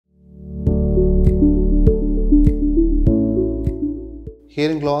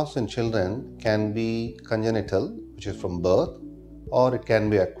Hearing loss in children can be congenital, which is from birth, or it can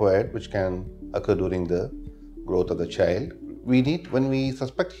be acquired, which can occur during the growth of the child. When we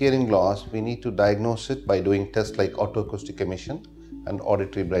suspect hearing loss, we need to diagnose it by doing tests like autoacoustic emission and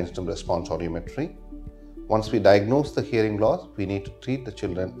auditory brainstem response audiometry. Once we diagnose the hearing loss, we need to treat the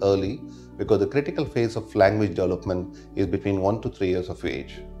children early because the critical phase of language development is between 1 to 3 years of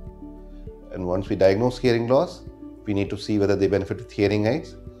age. And once we diagnose hearing loss, we need to see whether they benefit with hearing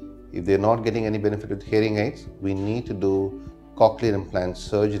aids. If they're not getting any benefit with hearing aids, we need to do cochlear implant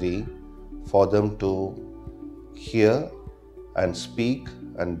surgery for them to hear and speak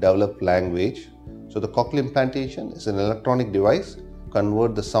and develop language. So the cochlear implantation is an electronic device,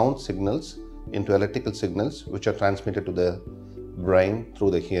 convert the sound signals into electrical signals which are transmitted to the brain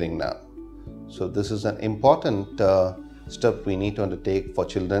through the hearing nerve. So this is an important step we need to undertake for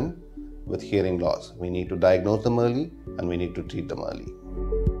children with hearing loss. We need to diagnose them early and we need to treat them early.